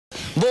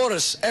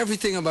Boris,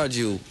 everything about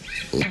you.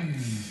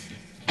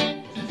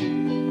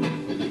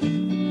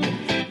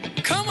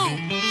 Come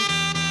on.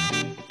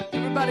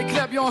 Everybody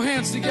clap your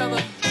hands together. We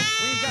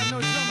ain't got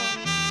no drummer,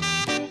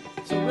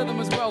 so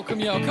rhythm is welcome,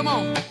 y'all. Come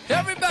on.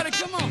 Everybody,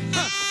 come on.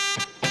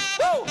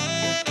 Woo!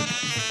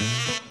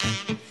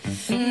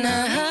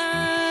 Na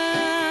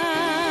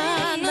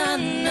na na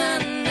na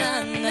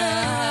na.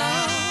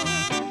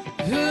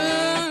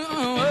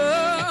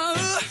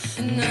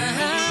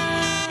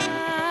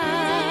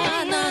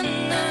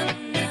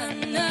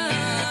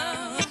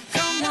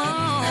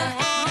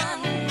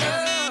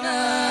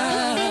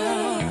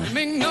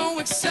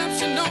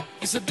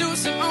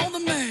 Seducing all the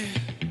men.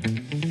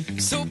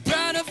 So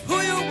proud of who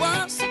you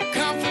are, so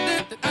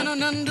confident that I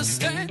don't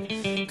understand.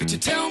 Could you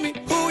tell me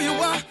who you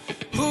are,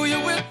 who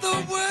you're with, or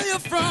where you're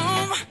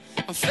from?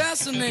 I'm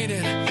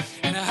fascinated,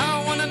 and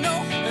I wanna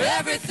know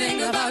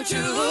everything about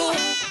you.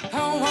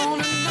 I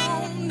wanna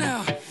know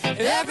now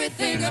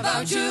everything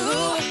about you.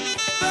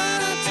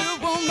 About you,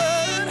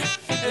 woman,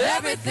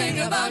 everything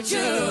about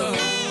you.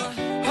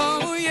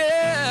 Oh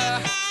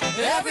yeah.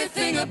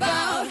 Everything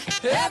about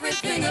you.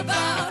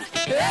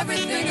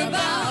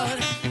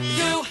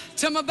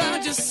 Tell me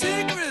about your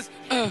secrets.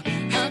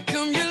 How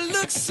come you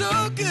look so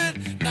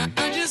good? Now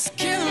I just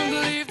can't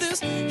believe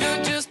this.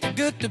 You're just too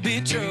good to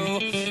be true.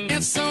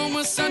 It's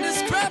almost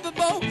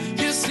indescribable.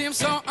 You seem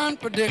so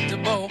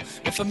unpredictable,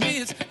 but for me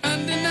it's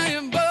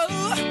undeniable.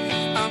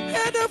 I'm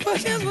head up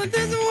against with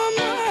this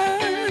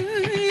woman.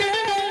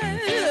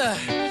 Yeah.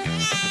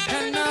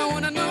 And I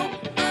wanna know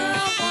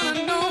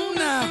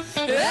now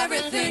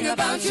everything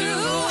about you.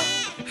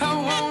 I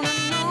wanna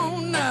know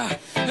now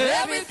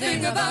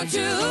everything about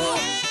you.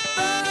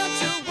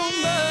 About you,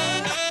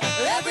 woman.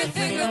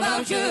 Everything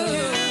about you.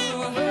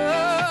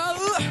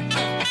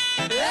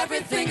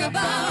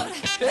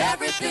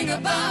 Everything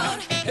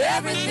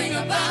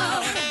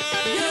about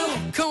you.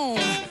 Come on,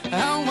 I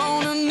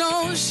wanna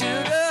know,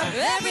 sugar.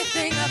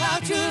 Everything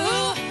about you.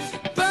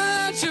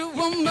 About you,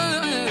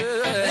 woman.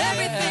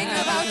 Everything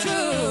about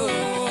you.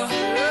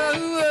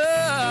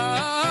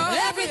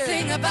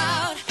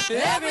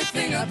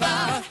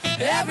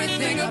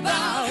 Everything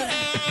about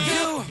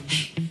you.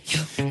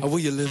 Where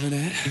you living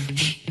at?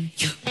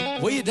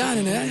 Where you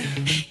dining at?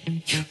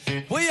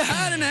 Where you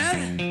hiding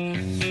at?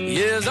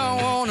 Yes, I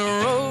wanna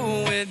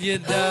roll with you,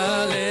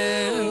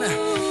 darling.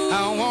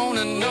 I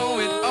wanna know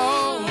it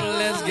all.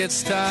 Let's get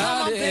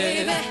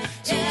started.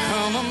 So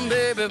come on,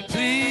 baby,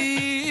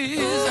 please.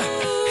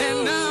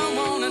 And I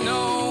wanna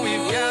know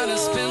we've gotta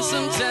spend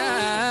some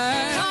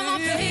time. Come on,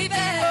 baby. Oh,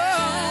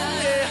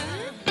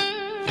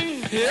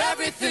 yeah.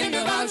 Everything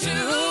about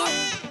you.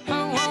 I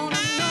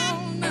wanna know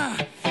now.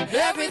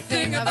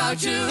 Everything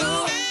about you.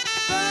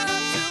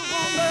 About you,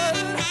 woman.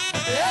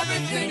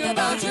 Everything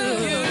about you.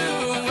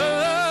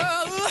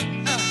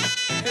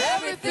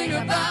 Everything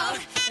about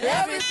you.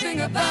 Everything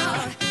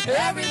about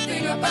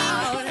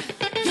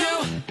you.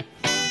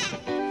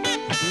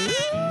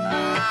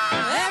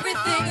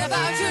 Everything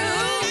about you.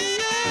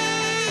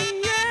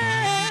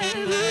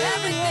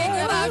 Everything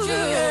about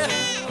you.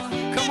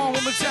 Come on,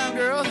 one more time,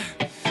 girl.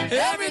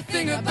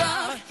 Everything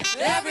about you.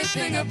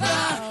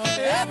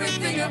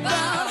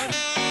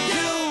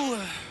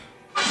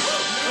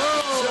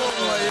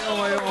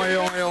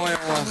 Jongen.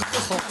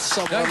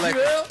 Godsamme, wat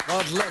lekker.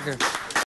 Wat lekker.